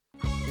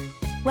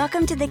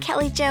Welcome to the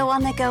Kelly Jo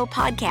on the Go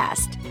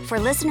podcast for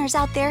listeners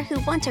out there who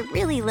want to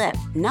really live,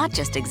 not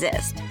just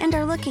exist, and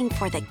are looking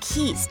for the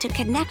keys to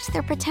connect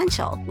their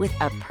potential with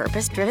a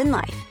purpose-driven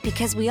life.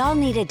 Because we all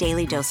need a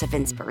daily dose of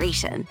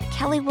inspiration,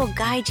 Kelly will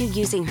guide you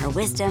using her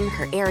wisdom,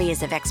 her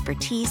areas of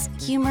expertise,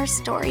 humor,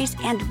 stories,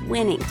 and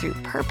winning through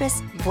purpose,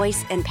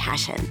 voice, and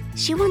passion.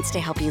 She wants to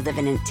help you live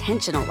an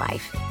intentional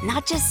life,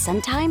 not just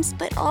sometimes,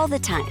 but all the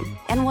time.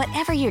 And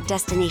whatever your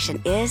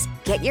destination is,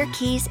 get your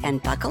keys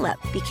and buckle up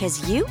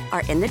because you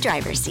are in the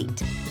driver's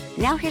seat.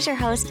 Now here's your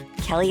host,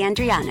 Kelly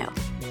Andriano.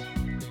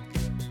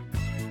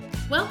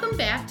 Welcome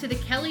back to the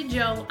Kelly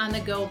Jo on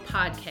the Go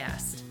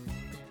podcast.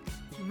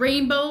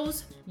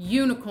 Rainbows,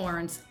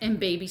 unicorns, and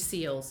baby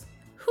seals.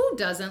 Who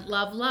doesn't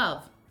love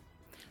love?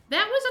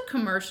 That was a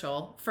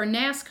commercial for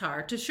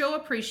NASCAR to show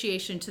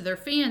appreciation to their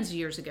fans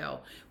years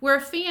ago, where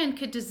a fan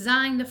could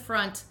design the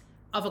front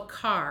of a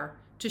car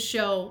to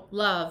show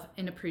love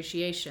and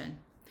appreciation.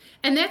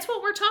 And that's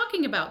what we're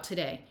talking about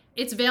today.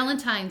 It's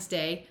Valentine's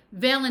Day,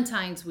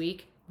 Valentine's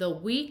Week, the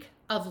week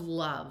of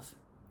love.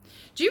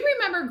 Do you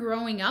remember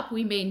growing up,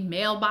 we made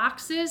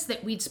mailboxes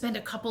that we'd spend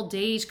a couple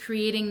days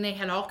creating? They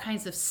had all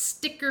kinds of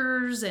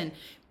stickers and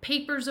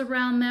papers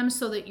around them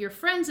so that your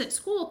friends at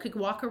school could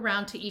walk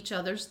around to each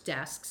other's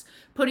desks,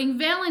 putting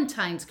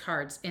Valentine's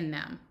cards in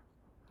them.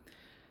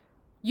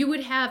 You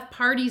would have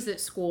parties at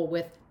school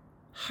with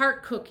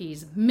heart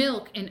cookies,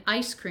 milk, and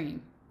ice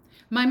cream.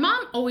 My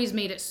mom always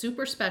made it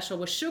super special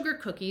with sugar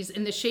cookies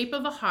in the shape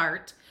of a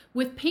heart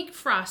with pink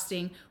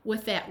frosting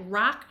with that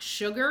rock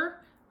sugar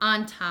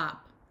on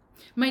top.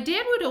 My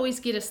dad would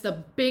always get us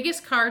the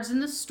biggest cards in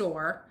the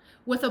store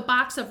with a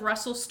box of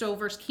Russell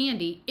Stover's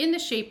candy in the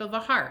shape of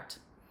a heart.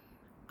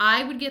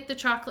 I would get the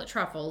chocolate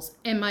truffles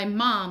and my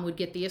mom would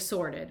get the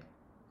assorted.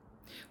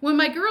 When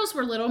my girls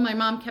were little, my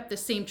mom kept the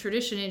same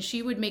tradition and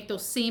she would make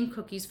those same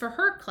cookies for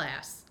her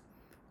class.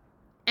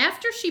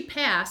 After she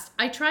passed,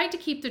 I tried to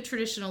keep the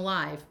tradition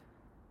alive,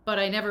 but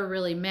I never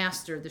really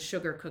mastered the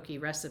sugar cookie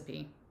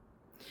recipe.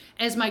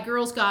 As my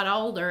girls got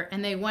older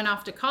and they went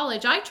off to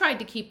college, I tried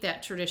to keep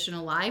that tradition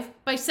alive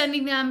by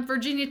sending them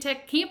Virginia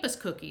Tech campus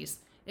cookies.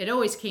 It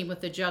always came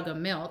with a jug of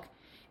milk,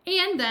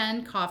 and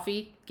then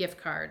coffee gift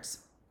cards.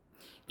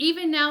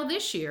 Even now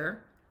this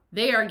year,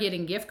 they are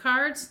getting gift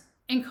cards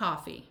and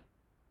coffee.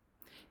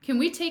 Can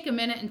we take a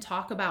minute and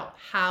talk about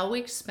how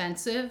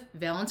expensive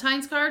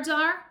Valentine's cards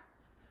are?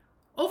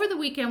 Over the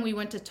weekend, we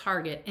went to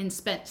Target and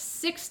spent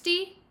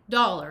 $60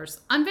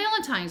 on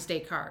Valentine's Day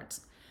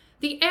cards.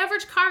 The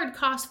average card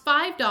cost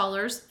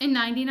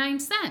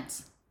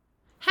 $5.99.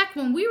 Heck,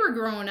 when we were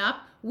growing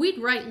up, we'd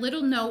write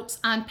little notes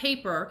on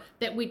paper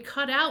that we'd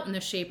cut out in the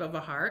shape of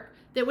a heart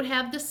that would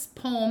have this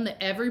poem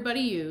that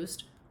everybody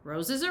used.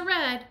 Roses are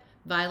red,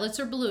 violets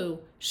are blue,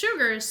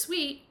 sugar is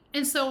sweet,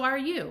 and so are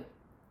you.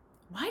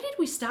 Why did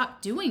we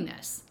stop doing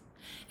this?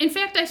 In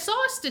fact, I saw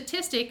a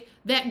statistic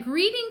that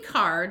greeting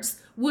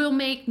cards will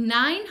make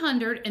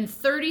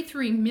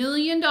 $933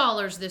 million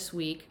this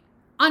week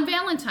on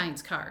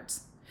Valentine's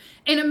cards.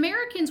 And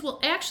Americans will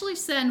actually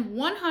send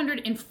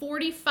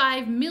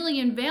 145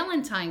 million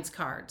Valentine's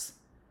cards,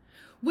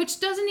 which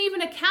doesn't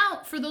even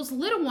account for those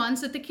little ones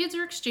that the kids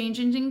are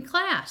exchanging in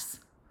class.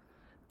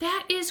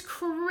 That is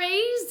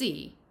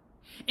crazy.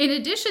 In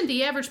addition,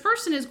 the average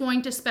person is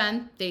going to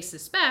spend, they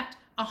suspect,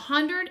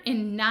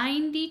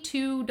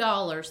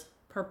 $192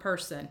 per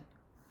person.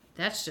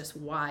 That's just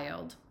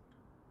wild.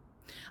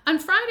 On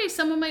Friday,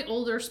 some of my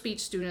older speech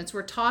students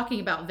were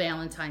talking about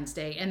Valentine's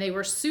Day, and they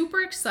were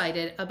super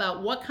excited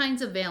about what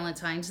kinds of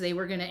Valentines they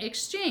were going to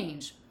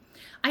exchange.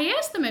 I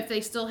asked them if they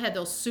still had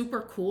those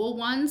super cool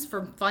ones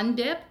from Fun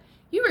Dip.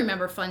 You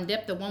remember Fun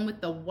Dip, the one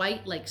with the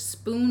white like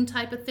spoon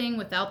type of thing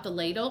without the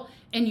ladle,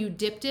 and you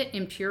dipped it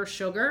in pure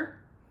sugar?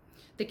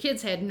 The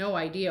kids had no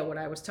idea what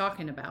I was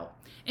talking about.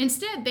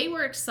 Instead, they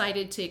were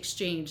excited to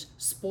exchange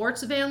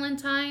sports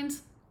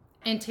Valentines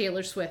and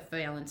Taylor Swift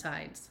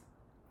Valentines.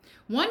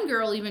 One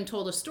girl even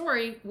told a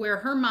story where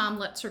her mom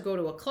lets her go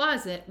to a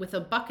closet with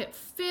a bucket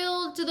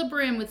filled to the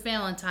brim with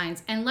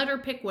Valentines and let her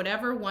pick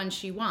whatever one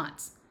she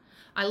wants.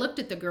 I looked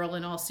at the girl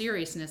in all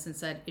seriousness and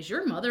said, "Is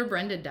your mother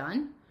Brenda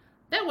Dunn?"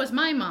 That was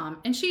my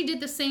mom, and she did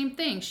the same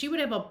thing. She would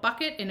have a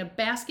bucket and a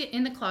basket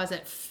in the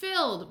closet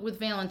filled with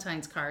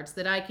Valentine's cards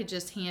that I could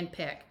just hand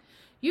pick.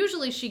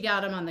 Usually she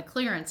got them on the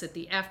clearance at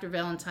the After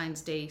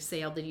Valentine's Day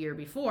sale the year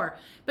before,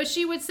 but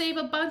she would save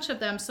a bunch of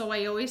them, so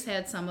I always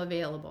had some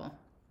available.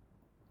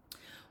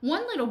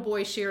 One little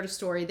boy shared a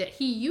story that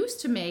he used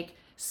to make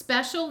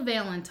special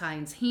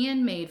Valentines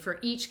handmade for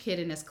each kid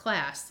in his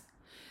class.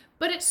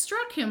 But it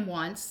struck him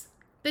once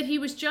that he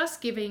was just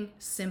giving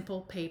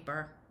simple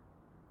paper.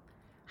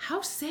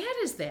 How sad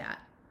is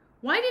that?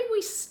 Why did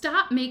we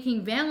stop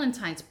making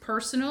Valentines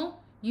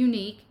personal,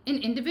 unique, and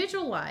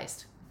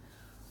individualized?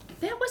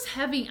 That was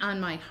heavy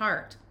on my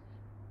heart,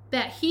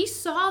 that he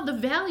saw the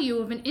value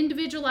of an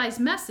individualized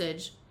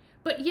message,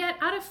 but yet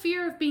out of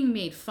fear of being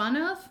made fun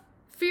of,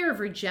 fear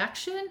of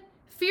rejection,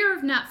 fear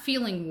of not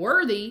feeling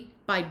worthy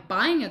by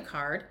buying a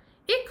card,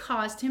 it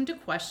caused him to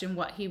question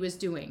what he was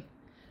doing.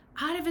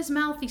 Out of his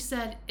mouth, he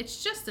said,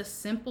 "It's just a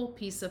simple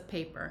piece of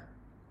paper."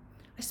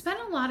 I spent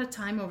a lot of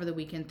time over the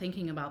weekend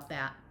thinking about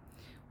that.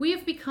 We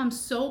have become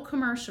so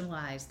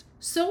commercialized,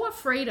 so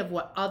afraid of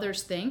what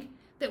others think,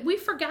 that we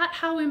forgot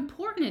how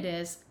important it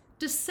is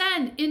to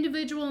send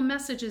individual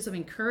messages of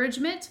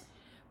encouragement,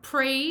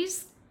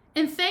 praise,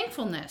 and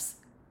thankfulness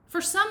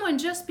for someone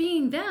just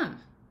being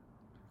them.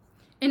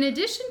 In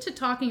addition to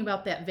talking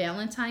about that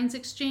Valentine's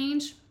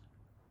exchange,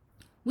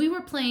 we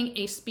were playing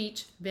a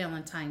speech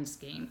Valentine's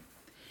game.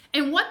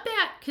 And what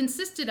that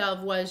consisted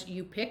of was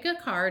you pick a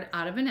card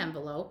out of an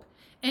envelope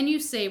and you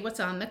say what's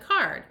on the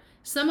card.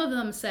 Some of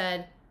them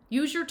said,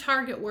 use your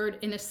target word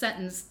in a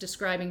sentence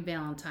describing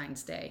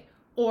Valentine's Day.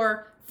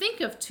 Or think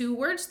of 2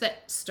 words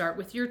that start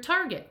with your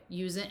target.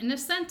 Use it in a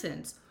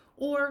sentence.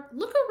 Or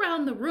look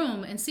around the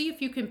room and see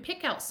if you can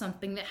pick out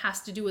something that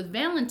has to do with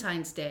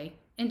Valentine's Day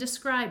and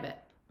describe it.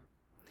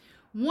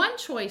 One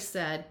choice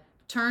said,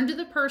 turn to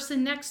the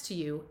person next to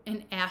you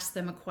and ask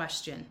them a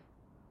question.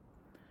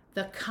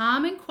 The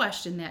common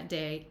question that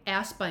day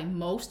asked by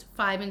most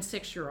 5 and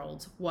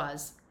 6-year-olds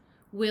was,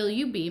 will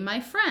you be my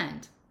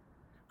friend?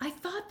 I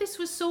thought this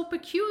was so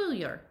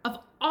peculiar. Of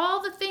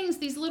all the things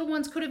these little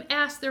ones could have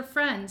asked their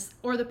friends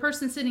or the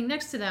person sitting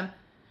next to them,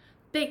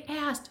 they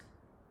asked,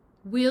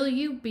 will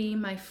you be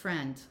my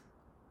friend?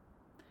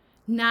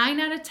 9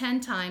 out of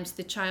 10 times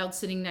the child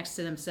sitting next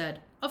to them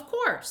said, of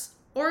course,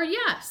 or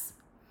yes.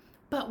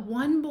 But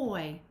one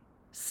boy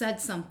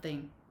said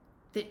something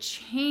that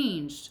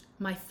changed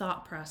my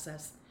thought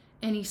process.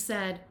 And he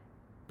said,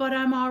 but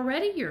I'm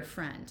already your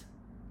friend.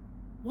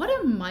 What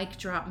a mic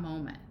drop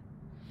moment.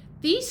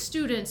 These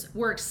students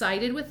were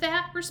excited with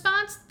that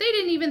response. They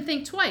didn't even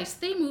think twice.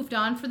 They moved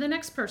on for the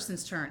next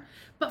person's turn.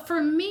 But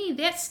for me,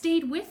 that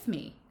stayed with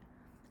me.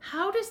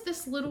 How does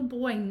this little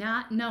boy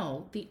not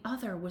know the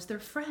other was their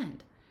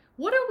friend?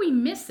 What are we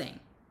missing?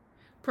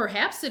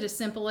 Perhaps it's as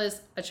simple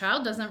as a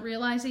child doesn't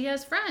realize he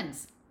has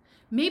friends.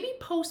 Maybe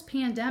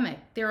post-pandemic,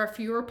 there are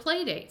fewer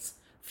play dates,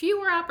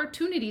 fewer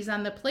opportunities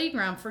on the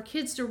playground for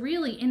kids to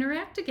really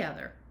interact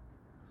together.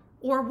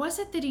 Or was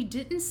it that he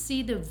didn't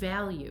see the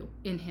value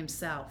in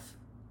himself?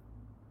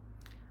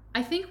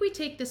 I think we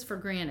take this for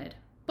granted,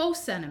 both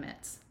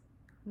sentiments.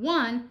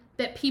 One,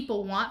 that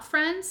people want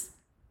friends,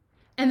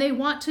 and they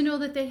want to know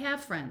that they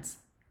have friends.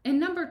 And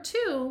number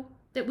 2,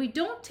 that we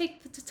don't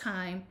take the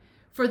time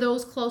for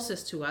those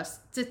closest to us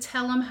to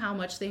tell them how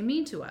much they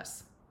mean to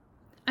us.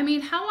 I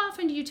mean, how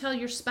often do you tell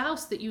your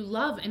spouse that you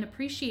love and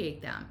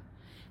appreciate them?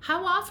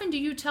 How often do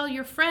you tell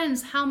your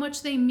friends how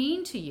much they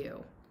mean to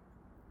you?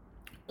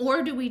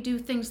 Or do we do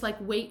things like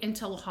wait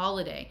until a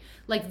holiday,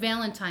 like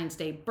Valentine's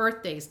Day,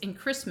 birthdays, and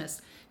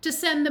Christmas, to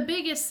send the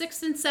biggest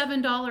 $6 and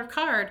 $7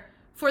 card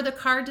for the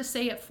card to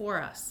say it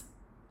for us?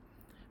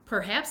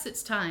 Perhaps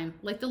it's time,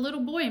 like the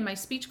little boy in my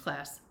speech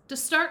class, to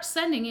start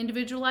sending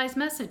individualized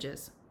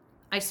messages.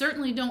 I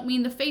certainly don't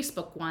mean the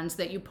Facebook ones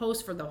that you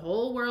post for the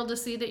whole world to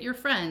see that you're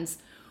friends,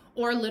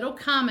 or little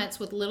comments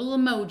with little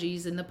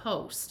emojis in the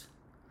post.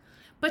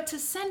 But to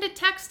send a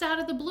text out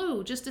of the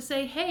blue just to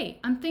say, hey,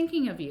 I'm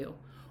thinking of you.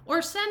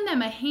 Or send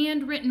them a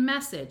handwritten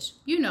message,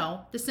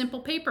 the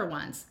simple paper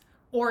ones.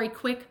 Or a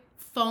quick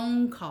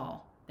phone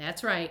call.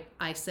 That's right,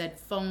 I said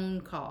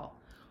phone call.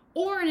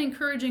 Or an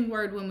encouraging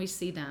word when we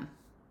see them.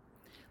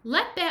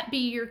 Let that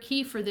be your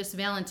key for this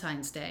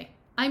Valentine's Day.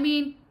 I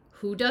mean,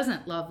 who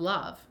doesn't love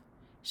love?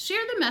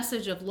 Share the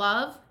message of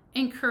love,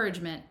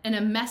 encouragement, and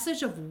a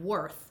message of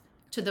worth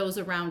to those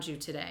around you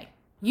today.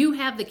 You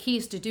have the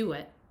keys to do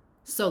it,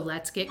 so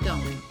let's get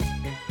going.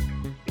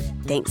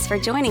 Thanks for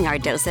joining our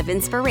dose of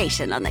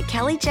inspiration on the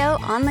Kelly Jo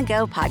On The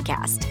Go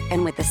podcast.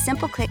 And with a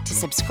simple click to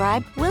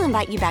subscribe, we'll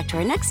invite you back to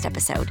our next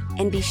episode.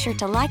 And be sure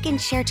to like and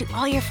share to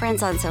all your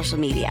friends on social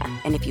media.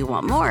 And if you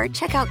want more,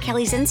 check out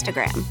Kelly's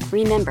Instagram.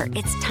 Remember,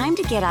 it's time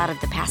to get out of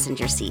the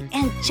passenger seat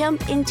and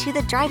jump into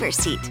the driver's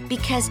seat,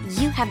 because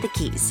you have the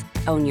keys.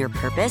 Own your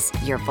purpose,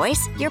 your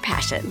voice, your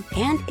passion,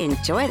 and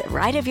enjoy the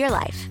ride of your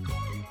life.